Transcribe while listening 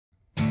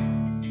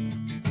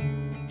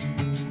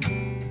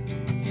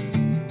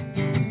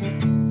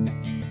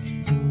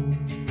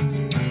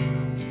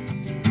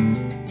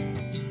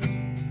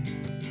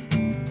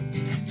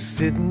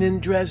Sitting in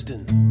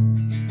Dresden,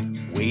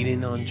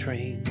 waiting on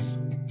trains.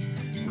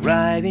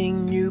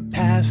 Writing new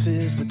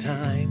passes the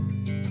time.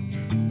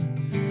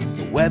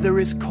 The weather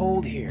is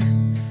cold here,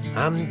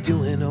 I'm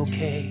doing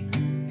okay.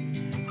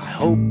 I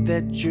hope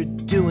that you're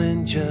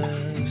doing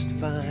just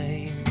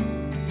fine.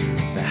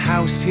 The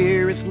house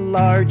here is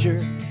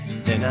larger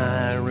than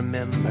I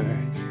remember.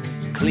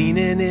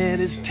 Cleaning it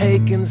has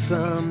taken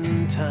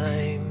some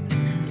time.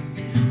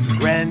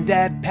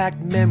 Granddad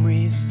packed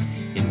memories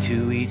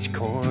into each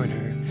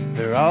corner.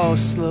 They're all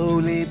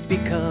slowly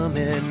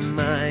becoming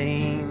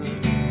mine.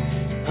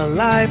 A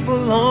life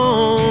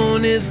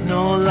alone is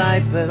no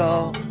life at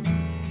all.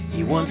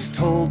 He once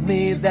told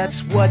me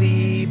that's what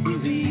he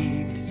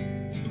believed.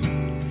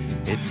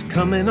 It's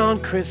coming on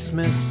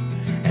Christmas,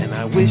 and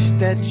I wish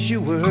that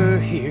you were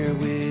here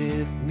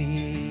with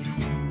me.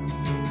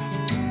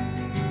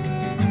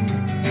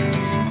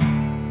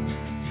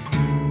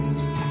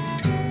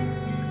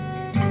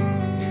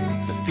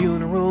 The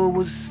funeral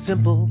was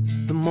simple,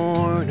 the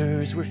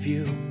mourners were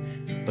few,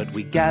 but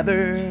we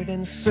gathered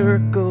and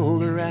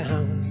circled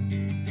around.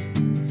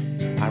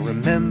 I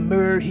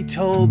remember he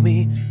told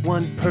me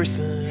 1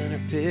 person or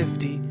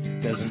 50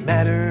 doesn't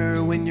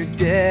matter when you're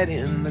dead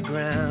in the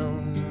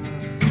ground.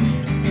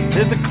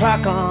 There's a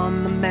clock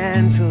on the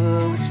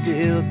mantle, it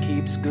still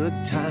keeps good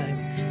time,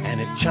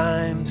 and it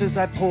chimes as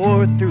I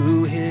pour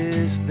through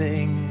his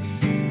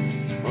things.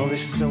 Oh,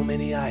 there's so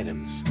many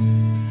items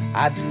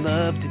I'd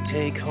love to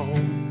take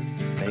home.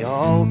 They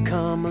all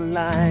come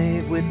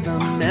alive with the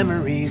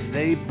memories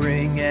they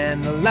bring,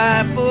 and a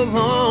life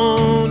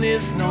alone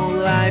is no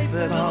life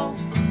at all.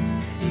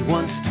 He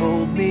once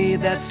told me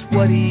that's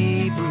what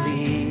he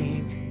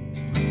believed.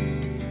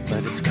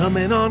 But it's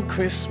coming on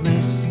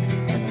Christmas,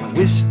 and I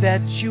wish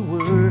that you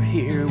were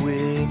here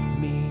with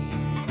me.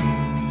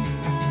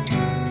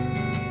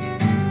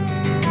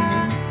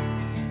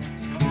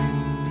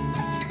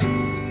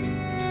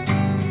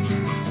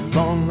 A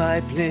long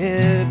life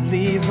lived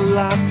leaves a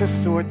lot to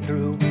sort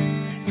through.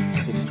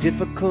 It's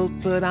difficult,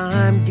 but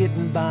I'm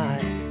getting by.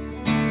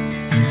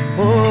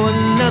 Oh,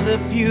 another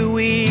few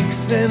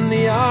weeks and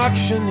the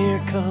auctioneer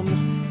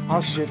comes.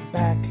 I'll shift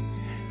back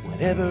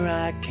whenever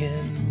I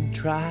can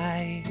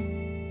try.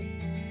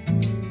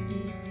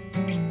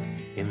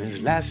 In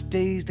his last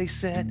days, they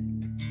said,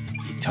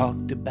 he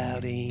talked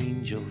about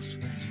angels,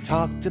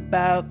 talked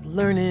about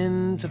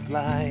learning to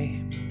fly.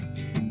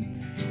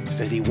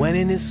 Said he went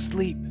in his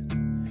sleep,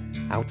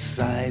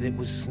 outside it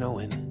was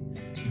snowing.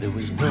 There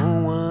was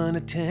no one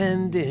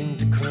attending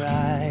to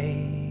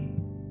cry.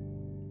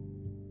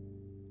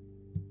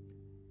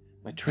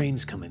 My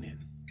train's coming in,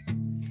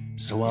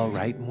 so I'll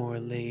write more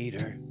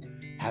later.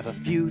 Have a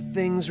few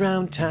things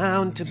round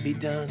town to be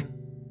done.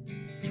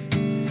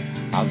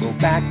 I'll go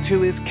back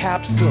to his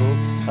capsule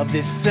of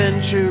this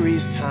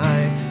century's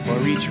time,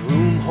 where each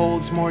room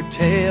holds more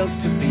tales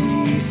to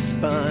be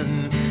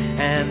spun.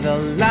 And a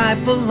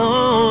life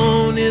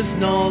alone is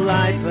no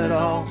life at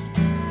all.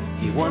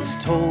 He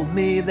once told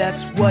me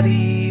that's what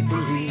he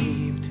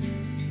believed.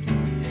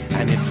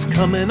 And it's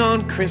coming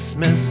on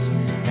Christmas,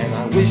 and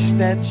I wish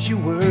that you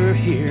were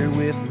here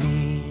with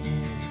me.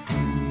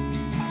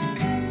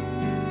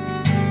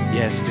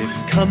 Yes,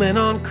 it's coming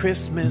on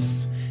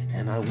Christmas,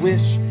 and I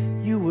wish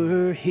you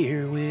were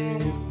here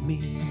with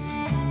me.